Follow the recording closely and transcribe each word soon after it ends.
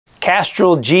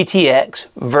Castrol GTX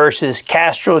versus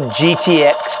Castrol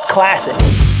GTX Classic.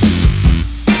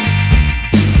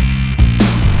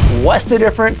 What's the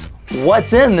difference?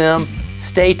 What's in them?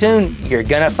 Stay tuned, you're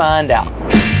gonna find out.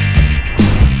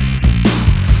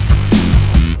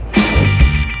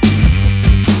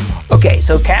 Okay,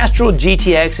 so Castrol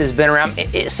GTX has been around,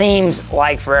 it seems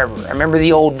like forever. I remember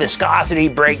the old viscosity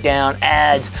breakdown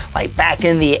ads like back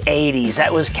in the 80s.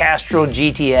 That was Castrol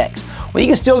GTX. Well, you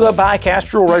can still go buy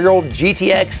Castrol regular old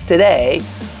GTX today,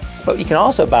 but you can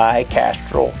also buy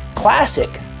Castrol Classic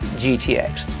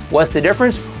GTX. What's the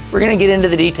difference? We're gonna get into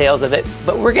the details of it,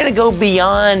 but we're gonna go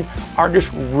beyond our just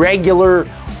regular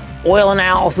oil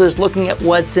analysis, looking at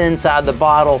what's inside the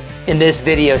bottle in this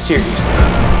video series.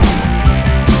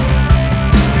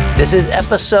 This is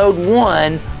episode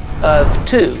 1 of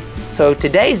 2. So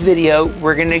today's video,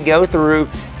 we're gonna go through,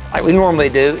 like we normally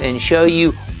do, and show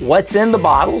you what's in the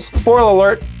bottles. Spoiler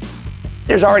alert,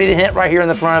 there's already the hint right here in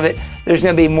the front of it. There's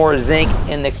gonna be more zinc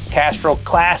in the Castrol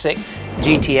Classic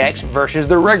GTX versus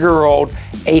the regular old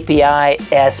API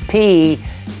SP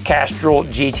Castrol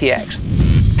GTX.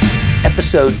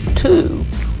 Episode 2,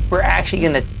 we're actually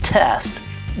gonna test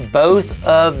both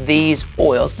of these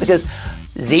oils because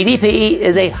ZDP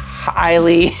is a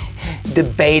highly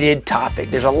debated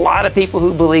topic. There's a lot of people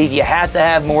who believe you have to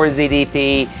have more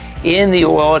ZDP in the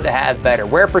oil to have better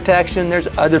wear protection. There's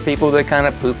other people that kind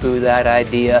of poo-poo that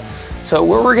idea. So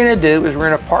what we're gonna do is we're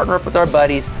gonna partner up with our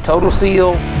buddies, Total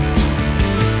Seal,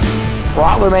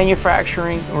 Rottler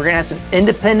Manufacturing, and we're gonna have some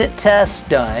independent tests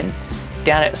done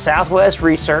down at Southwest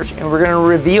Research, and we're gonna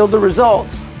reveal the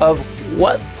results of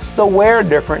what's the wear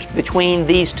difference between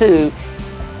these two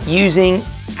using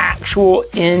actual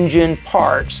engine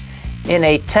parts in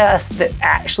a test that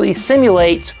actually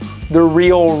simulates the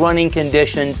real running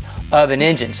conditions of an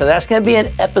engine. So that's gonna be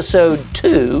in episode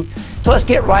 2. So let's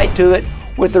get right to it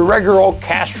with the regular old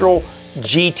Castrol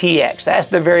GTX. That's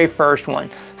the very first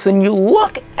one. So when you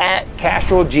look at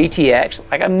Castrol GTX,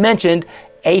 like I mentioned,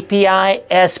 API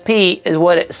SP is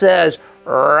what it says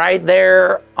right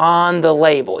there on the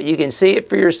label. You can see it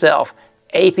for yourself,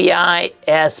 API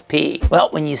SP. Well,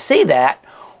 when you see that,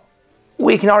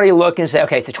 we can already look and say,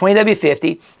 okay, it's a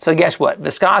 20W50, so guess what?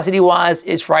 Viscosity-wise,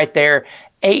 it's right there,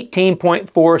 18.4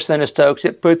 centistokes.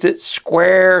 It puts it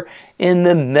square in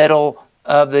the middle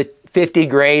of the 50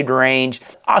 grade range.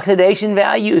 Oxidation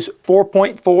value is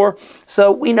 4.4,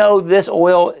 so we know this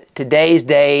oil, today's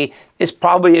day, is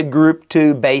probably a Group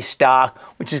 2 base stock,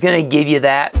 which is gonna give you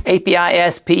that API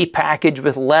SP package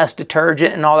with less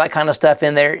detergent and all that kind of stuff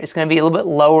in there. It's gonna be a little bit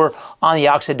lower on the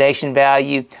oxidation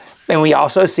value. And we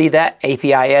also see that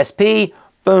API SP,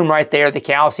 boom, right there, the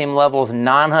calcium level is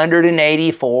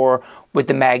 984 with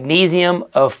the magnesium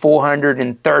of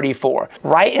 434.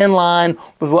 Right in line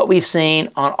with what we've seen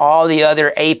on all the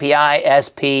other API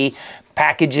SP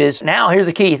packages. Now, here's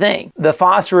the key thing. The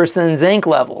phosphorus and zinc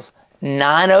levels,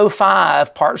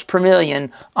 905 parts per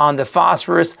million on the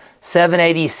phosphorus,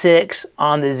 786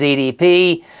 on the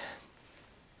ZDP.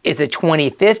 It's a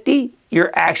 2050.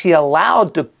 You're actually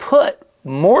allowed to put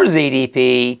more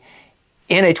ZDP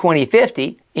in a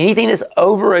 2050. Anything that's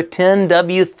over a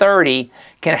 10W30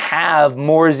 can have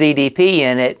more ZDP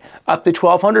in it, up to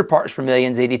 1200 parts per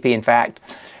million ZDP in fact,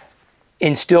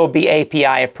 and still be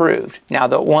API approved. Now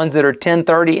the ones that are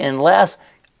 1030 and less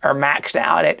are maxed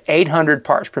out at 800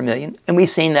 parts per million, and we've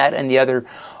seen that in the other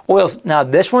oils. Now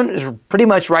this one is pretty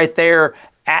much right there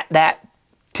at that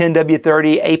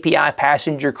 10W30 API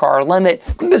passenger car limit.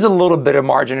 There's a little bit of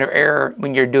margin of error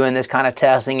when you're doing this kind of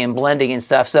testing and blending and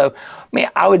stuff. So, I mean,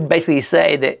 I would basically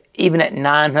say that even at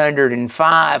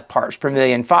 905 parts per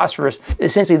million phosphorus,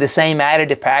 essentially the same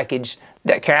additive package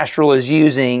that Castrol is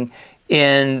using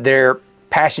in their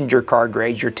passenger car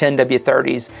grades, your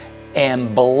 10W30s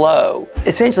and below.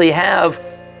 Essentially have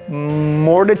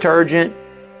more detergent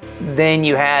than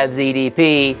you have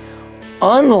ZDP,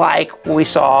 unlike what we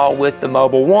saw with the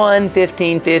Mobil 1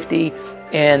 1550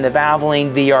 and the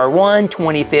Valvoline VR1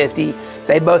 2050.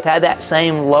 They both had that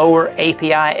same lower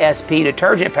API SP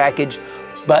detergent package,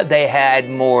 but they had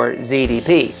more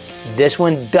ZDP. This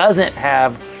one doesn't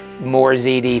have more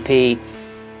ZDP.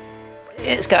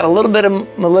 It's got a little bit of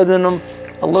molybdenum,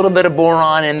 a little bit of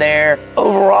boron in there.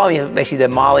 Overall, you know, basically the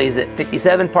moly's at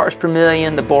 57 parts per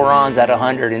million, the boron's at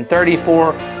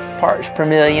 134 parts per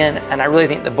million, and I really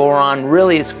think the boron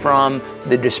really is from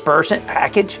the dispersant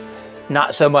package,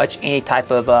 not so much any type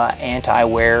of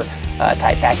anti-wear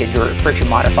type package or friction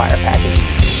modifier package.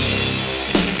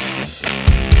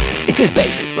 It's just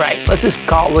basic, right? Let's just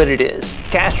call it what it is.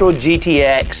 Castrol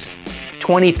GTX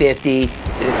 2050 is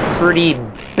a pretty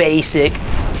basic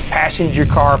passenger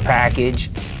car package.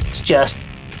 It's just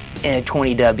in a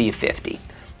 20W50.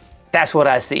 That's what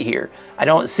I see here. I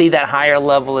don't see that higher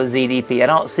level of ZDP. I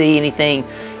don't see anything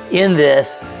in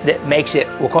this that makes it,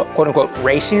 quote unquote,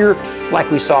 racier,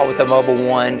 like we saw with the Mobil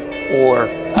 1 or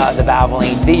the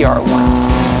Valvoline VR1.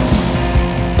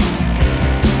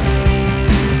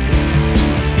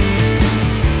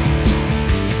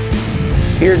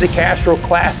 Here's the Castrol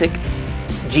Classic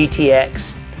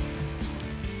GTX,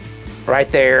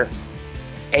 right there,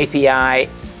 API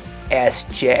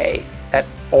SJ, that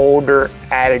older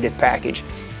additive package.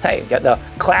 Hey, got the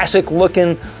classic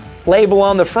looking label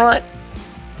on the front,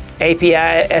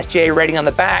 API SJ rating on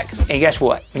the back, and guess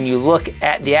what? When you look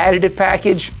at the additive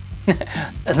package,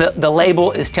 the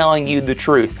label is telling you the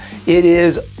truth. It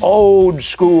is old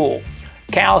school.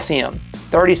 Calcium,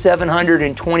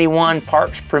 3,721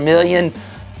 parts per million,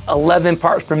 11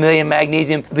 parts per million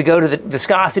magnesium. If we go to the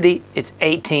viscosity, it's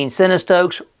 18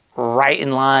 centistokes, right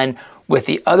in line with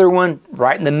the other one,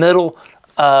 right in the middle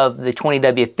of the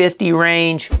 20W50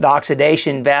 range. The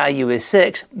oxidation value is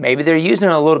 6. Maybe they're using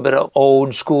a little bit of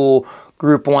old school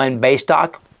Group 1 base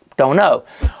stock, don't know.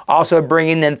 Also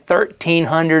bringing in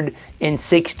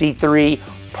 1,363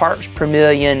 parts per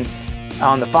million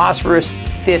on the phosphorus,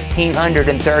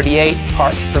 1,538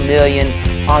 parts per million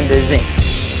on the zinc.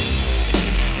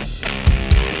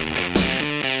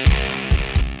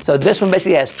 So this one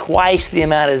basically has twice the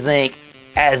amount of zinc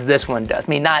as this one does. I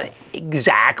mean, not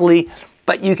exactly,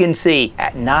 but you can see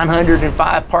at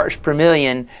 905 parts per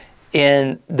million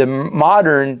in the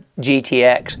modern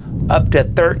GTX, up to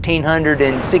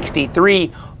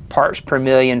 1,363 parts per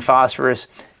million phosphorus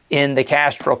in the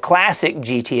Castrol Classic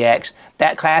GTX.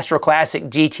 That Castrol Classic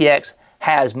GTX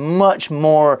has much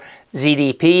more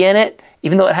ZDP in it.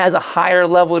 Even though it has a higher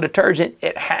level of detergent,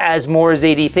 it has more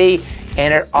ZDP,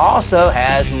 and it also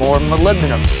has more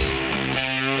molybdenum.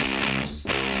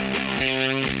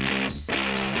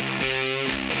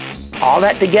 All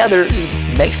that together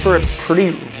makes for a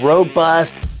pretty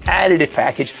robust additive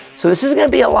package. So this is going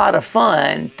to be a lot of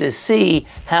fun to see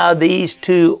how these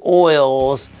two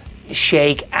oils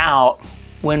shake out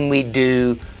when we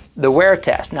do the wear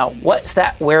test. Now, what's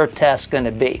that wear test going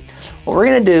to be? What we're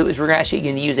going to do is we're actually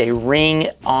going to use a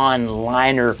ring-on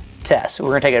liner test. So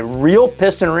we're going to take a real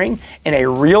piston ring and a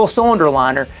real cylinder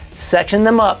liner, section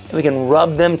them up, and we can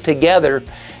rub them together.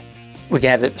 We can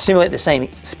have it simulate the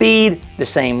same speed, the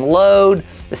same load,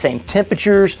 the same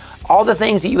temperatures, all the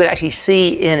things that you would actually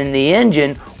see in the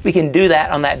engine. We can do that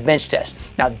on that bench test.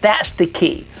 Now that's the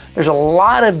key. There's a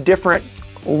lot of different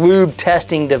lube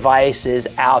testing devices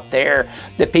out there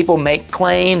that people make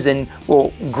claims and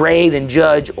will grade and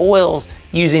judge oils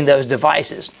using those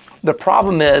devices. The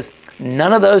problem is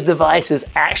none of those devices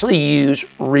actually use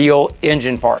real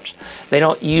engine parts. They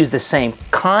don't use the same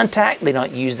contact, they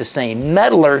don't use the same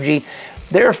metallurgy,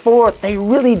 therefore they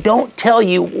really don't tell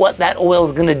you what that oil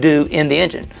is going to do in the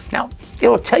engine. Now,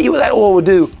 it'll tell you what that oil will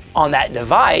do on that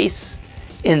device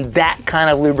in that kind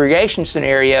of lubrication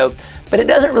scenario, but it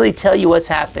doesn't really tell you what's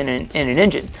happening in an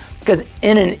engine. Because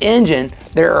in an engine,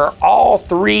 there are all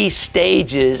three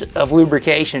stages of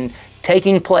lubrication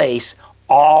taking place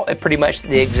all at pretty much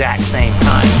the exact same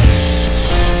time.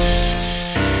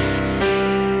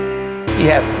 You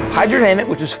have hydrodynamic,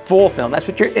 which is full film. That's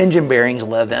what your engine bearings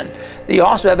live in. You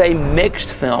also have a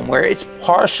mixed film, where it's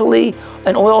partially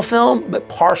an oil film, but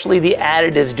partially the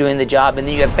additives doing the job. And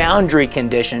then you have boundary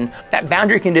condition. That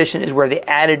boundary condition is where the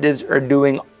additives are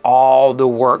doing all the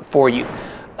work for you.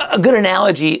 A good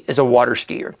analogy is a water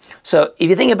skier. So if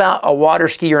you think about a water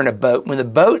skier in a boat, when the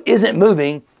boat isn't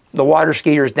moving, the water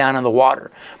skier is down in the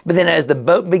water. But then as the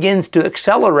boat begins to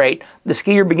accelerate, the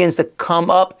skier begins to come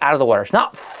up out of the water. It's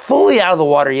not fully out of the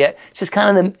water yet, it's just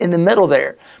kind of in the middle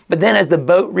there. But then as the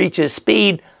boat reaches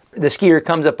speed, the skier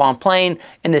comes up on plane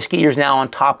and the skier's now on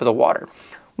top of the water.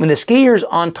 When the skier's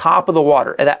on top of the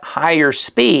water at that higher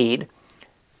speed,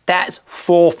 that's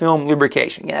full film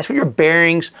lubrication. Yeah, that's where your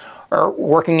bearings are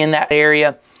working in that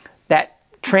area. That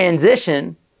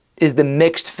transition is the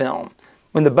mixed film.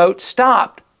 When the boat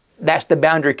stopped, that's the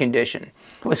boundary condition.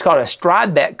 What's called a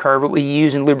Stridbeck curve, what we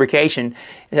use in lubrication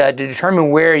to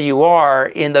determine where you are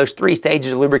in those three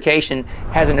stages of lubrication,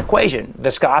 has an equation: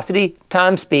 viscosity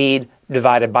times speed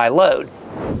divided by load.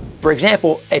 For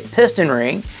example, a piston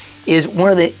ring is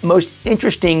one of the most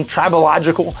interesting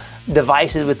tribological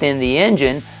devices within the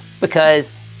engine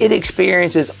because it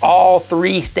experiences all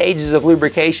three stages of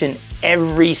lubrication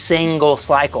every single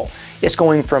cycle. It's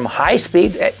going from high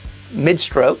speed at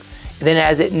mid-stroke, then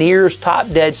as it nears top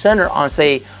dead center on,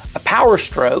 say, a power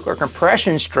stroke or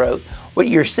compression stroke, what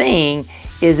you're seeing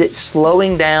is it's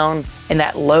slowing down and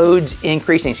that load's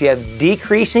increasing. So you have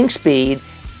decreasing speed,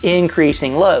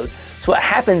 increasing load. So what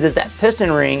happens is that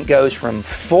piston ring goes from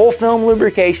full film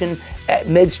lubrication at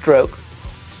mid-stroke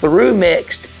through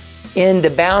mixed into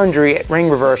boundary at ring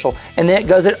reversal, and then it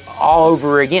goes it all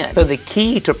over again. So the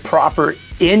key to proper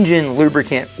engine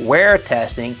lubricant wear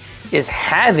testing is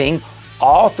having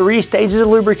all 3 stages of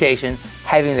lubrication,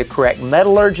 having the correct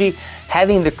metallurgy,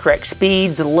 having the correct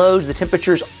speeds, the loads, the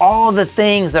temperatures, all the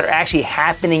things that are actually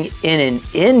happening in an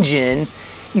engine,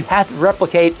 you have to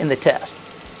replicate in the test.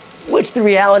 Which the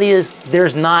reality is,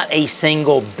 there's not a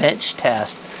single bench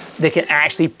test that can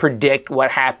actually predict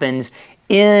what happens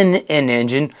in an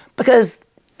engine, because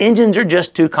engines are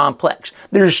just too complex.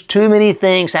 There's too many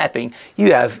things happening.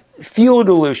 You have fuel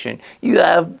dilution, you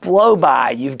have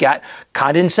blow-by, you've got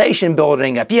condensation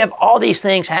building up, you have all these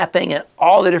things happening in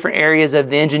all the different areas of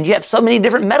the engine. You have so many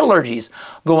different metallurgies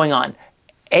going on.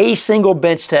 A single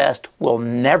bench test will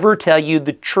never tell you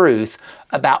the truth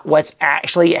about what's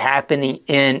actually happening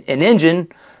in an engine.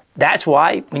 That's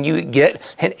why when you get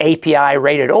an API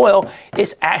rated oil,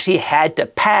 it's actually had to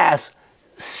pass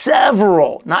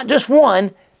several, not just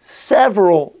one,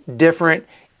 several different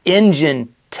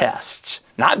engine tests.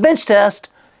 Not bench test,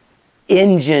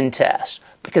 engine test.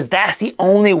 Because that's the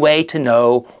only way to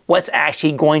know what's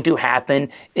actually going to happen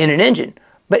in an engine.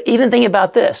 But even think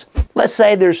about this. Let's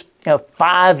say there's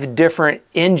 5 different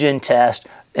engine tests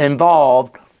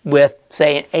involved with,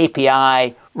 say, an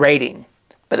API rating.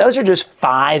 But those are just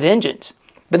 5 engines.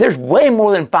 But there's way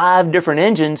more than 5 different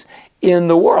engines in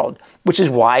the world, which is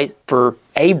why for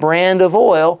a brand of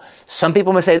oil, some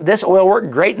people may say, this oil worked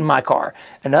great in my car.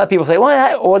 And other people say, well,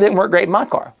 that oil didn't work great in my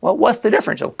car. Well, what's the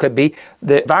difference? It could be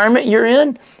the environment you're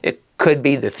in. It could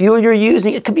be the fuel you're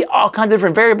using. It could be all kinds of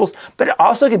different variables. But it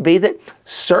also could be that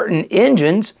certain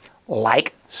engines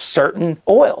like certain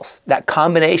oils. That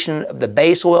combination of the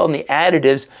base oil and the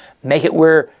additives make it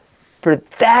where for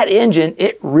that engine,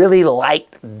 it really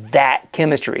liked that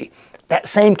chemistry. That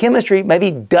same chemistry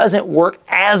maybe doesn't work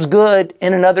as good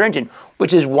in another engine,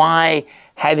 which is why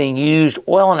having used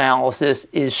oil analysis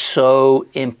is so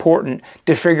important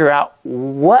to figure out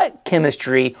what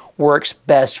chemistry works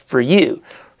best for you.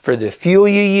 For the fuel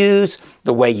you use,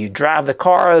 the way you drive the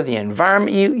car, the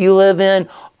environment you live in,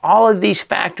 all of these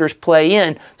factors play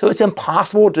in. So it's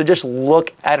impossible to just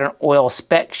look at an oil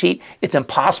spec sheet. It's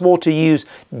impossible to use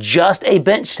just a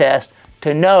bench test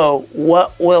to know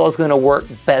what oil is going to work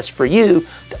best for you.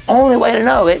 The only way to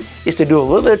know it is to do a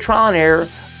little bit of trial and error,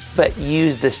 but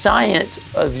use the science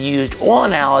of used oil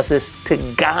analysis to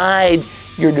guide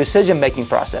your decision-making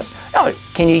process. Now,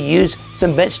 can you use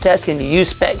some bench tests? Can you use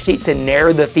spec sheets and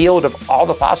narrow the field of all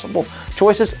the possible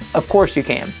choices? Of course you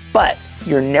can, but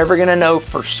you're never going to know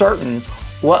for certain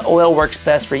what oil works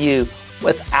best for you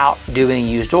without doing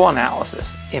used oil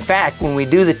analysis. In fact, when we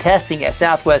do the testing at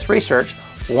Southwest Research,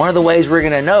 one of the ways we're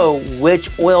going to know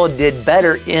which oil did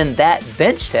better in that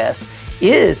bench test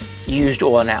is used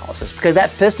oil analysis, because that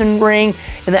piston ring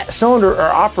and that cylinder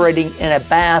are operating in a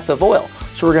bath of oil.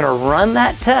 So we're going to run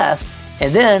that test,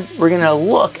 and then we're going to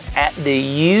look at the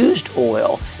used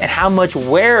oil and how much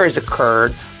wear has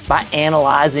occurred by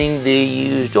analyzing the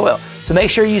used oil. So make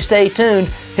sure you stay tuned,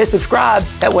 hit subscribe,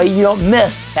 that way you don't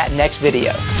miss that next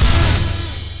video.